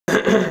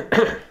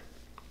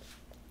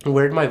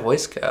Where'd my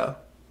voice go?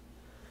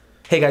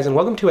 Hey guys, and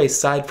welcome to a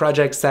Side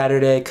Project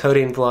Saturday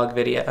coding vlog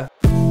video.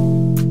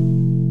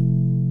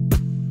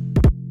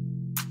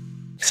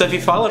 So if you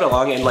followed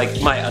along in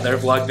like my other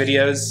vlog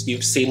videos,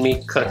 you've seen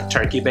me cook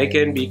turkey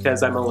bacon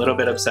because I'm a little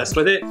bit obsessed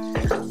with it.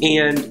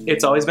 And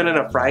it's always been in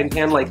a frying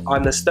pan like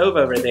on the stove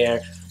over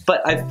there.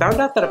 But I found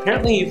out that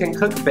apparently you can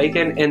cook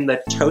bacon in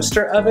the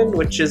toaster oven,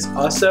 which is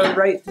also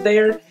right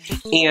there.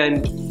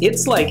 And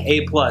it's like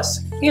A+.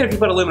 And if you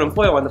put aluminum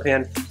foil on the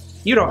pan,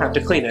 you don't have to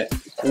clean it,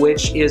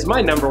 which is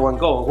my #1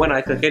 goal when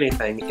I cook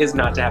anything, is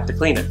not to have to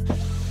clean it.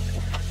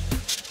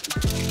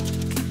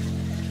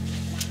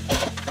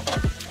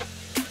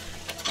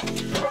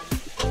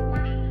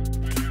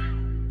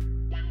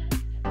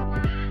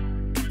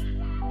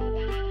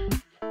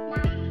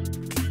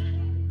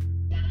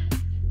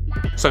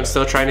 So I'm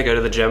still trying to go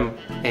to the gym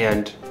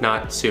and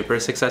not super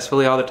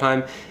successfully all the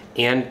time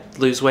and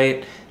lose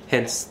weight,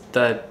 hence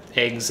the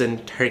eggs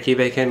and turkey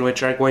bacon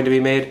which are going to be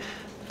made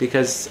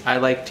because I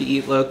like to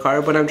eat low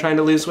carb when I'm trying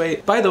to lose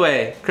weight. By the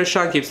way, Chris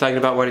Sean keeps talking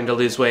about wanting to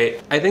lose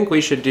weight. I think we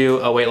should do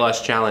a weight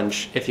loss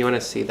challenge if you want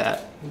to see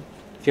that.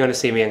 If you want to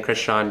see me and Chris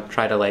Sean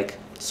try to like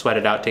sweat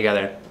it out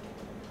together.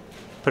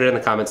 Put it in the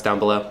comments down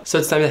below. So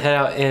it's time to head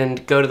out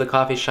and go to the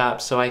coffee shop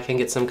so I can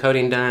get some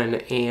coding done,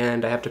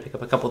 and I have to pick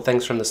up a couple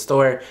things from the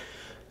store.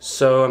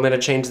 So I'm gonna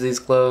change these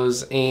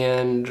clothes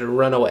and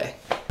run away.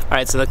 All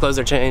right, so the clothes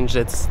are changed.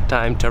 It's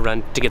time to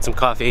run to get some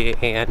coffee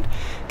and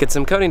get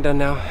some coding done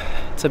now.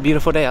 It's a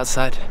beautiful day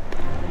outside.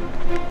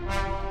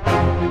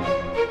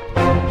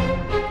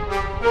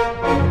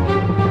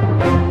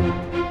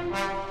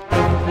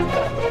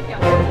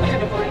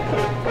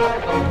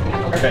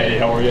 Hey,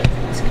 how are you?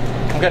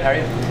 I'm good, how are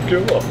you?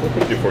 Doing well. What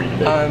can I do for you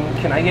today?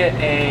 Can I get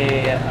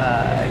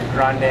a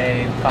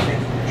grande coffee?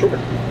 Sure.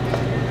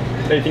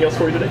 Anything else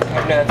for you today?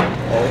 No, that's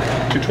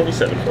it.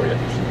 $2.27 for you.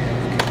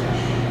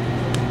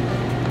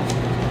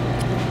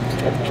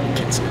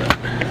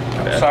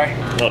 Sorry.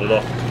 Not at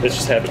all. It's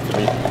just habit for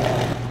me.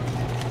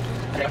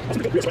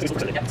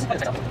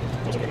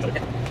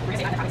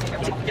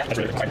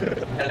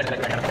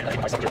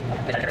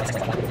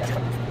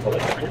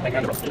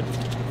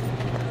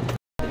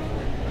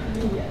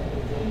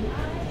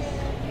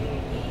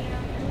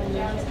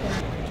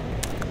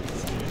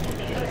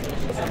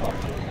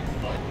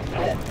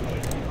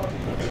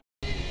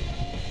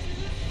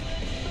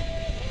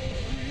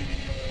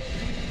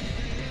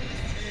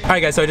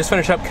 Alright guys, so I just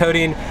finished up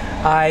coding.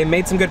 I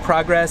made some good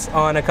progress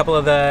on a couple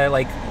of the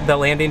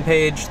landing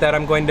page that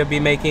I'm going to be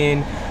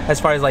making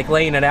as far as like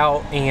laying it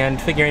out and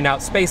figuring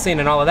out spacing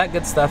and all of that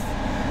good stuff.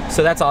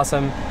 So that's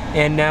awesome.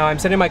 And now I'm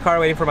sitting in my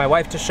car waiting for my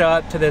wife to show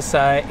up to this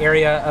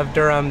area of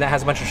Durham that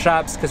has a bunch of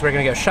shops because we're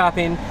gonna go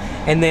shopping.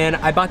 And then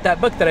I bought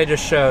that book that I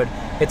just showed.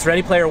 It's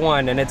Ready Player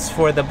One, and it's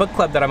for the book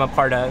club that I'm a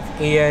part of.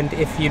 And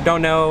if you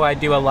don't know, I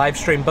do a live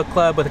stream book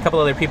club with a couple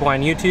other people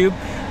on YouTube.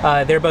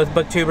 They're both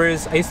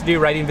booktubers. I used to do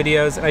writing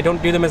videos, and I don't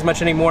do them as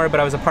much anymore, but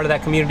I was a part of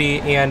that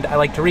community, and I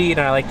like to read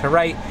and I like to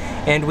write.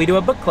 And we do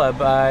a book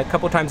club a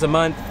couple times a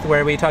month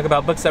where we talk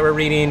about books that we're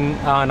reading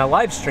on a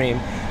live stream.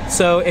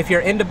 So if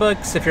you're into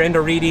books, if you're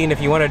into reading, if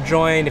you want to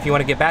join, if you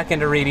want to get back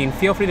into reading,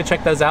 feel free to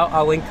check those out.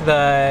 I'll link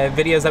the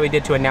videos that we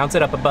did to announce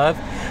it up above.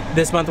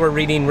 This month we're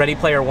reading Ready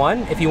Player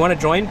One. If you want to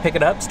join, pick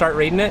it up, start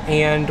reading it,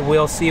 and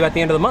we'll see you at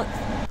the end of the month.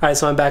 Alright,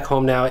 so I'm back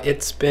home now.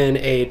 It's been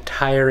a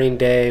tiring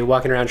day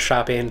walking around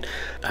shopping.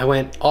 I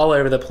went all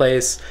over the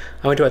place.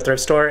 I went to a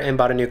thrift store and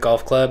bought a new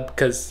golf club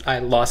because I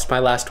lost my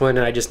last one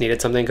and I just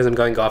needed something because I'm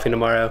going golfing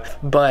tomorrow.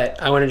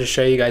 But I wanted to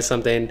show you guys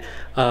something.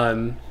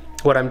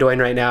 What I'm doing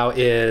right now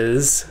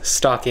is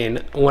stalking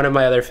one of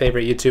my other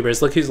favorite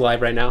YouTubers. Look who's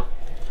live right now.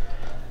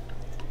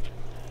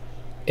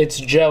 It's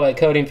Joe at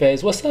Coding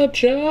Phase. What's up,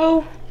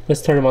 Joe?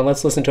 Let's turn him on.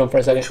 Let's listen to him for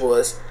a second. Which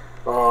was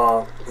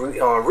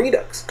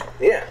Redux.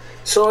 Yeah.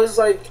 So it's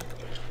like.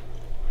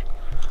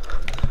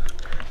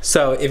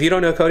 So if you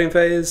don't know Coding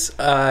Phase,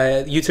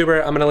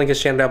 YouTuber, I'm gonna link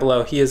his channel down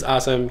below. He is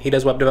awesome. He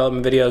does web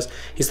development videos.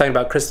 He's talking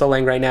about Crystal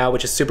Lang right now,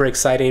 which is super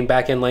exciting.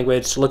 Backend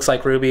language, looks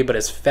like Ruby, but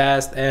it's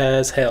fast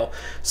as hell.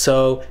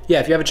 So yeah,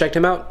 if you haven't checked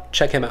him out,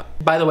 check him out.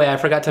 By the way, I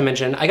forgot to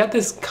mention, I got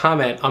this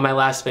comment on my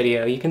last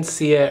video. You can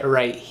see it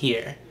right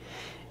here.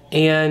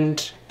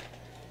 And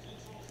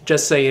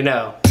just so you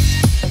know,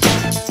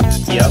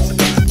 yep.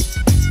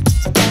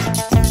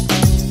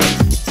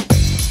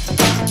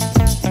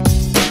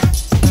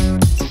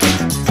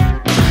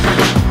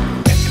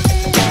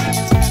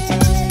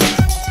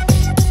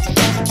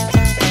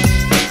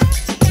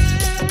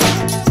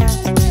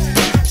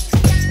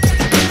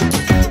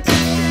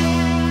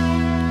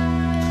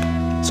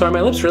 So are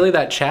my lips really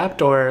that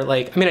chapped, or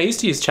like, I mean, I used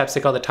to use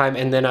chapstick all the time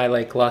and then I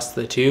like lost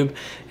the tube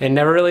and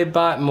never really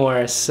bought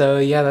more. So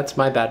yeah, that's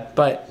my bad,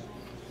 but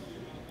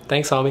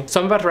thanks, homie. So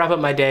I'm about to wrap up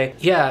my day.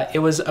 Yeah, it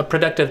was a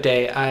productive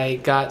day. I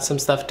got some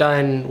stuff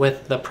done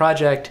with the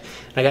project,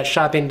 and I got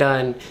shopping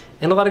done,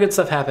 and a lot of good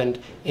stuff happened.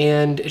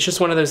 And it's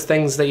just one of those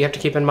things that you have to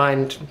keep in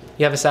mind.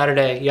 You have a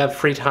Saturday, you have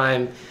free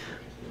time.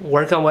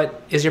 Work on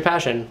what is your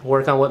passion.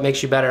 Work on what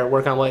makes you better.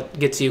 Work on what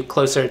gets you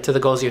closer to the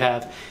goals you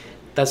have.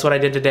 that's what I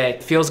did today.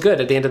 It feels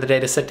good at the end of the day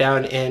to sit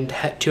down and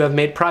to have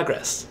made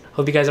progress.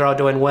 Hope you guys are all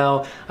doing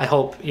well. I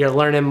hope you're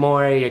learning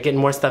more, you're getting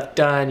more stuff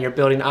done, you're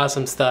building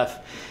awesome stuff.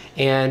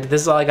 And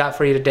this is all I got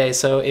for you today.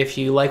 So if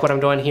you like what I'm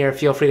doing here,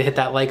 feel free to hit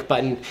that like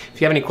button. If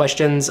you have any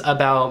questions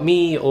about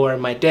me or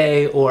my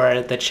day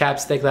or the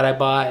chapstick that I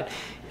bought,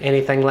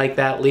 anything like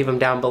that, leave them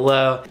down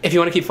below. If you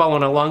want to keep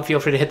following along, feel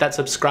free to hit that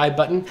subscribe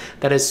button.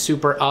 That is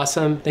super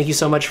awesome. Thank you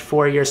so much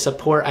for your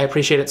support. I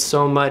appreciate it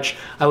so much.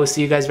 I will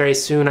see you guys very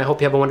soon. I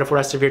hope you have a wonderful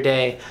rest of your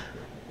day.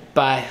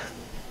 Bye.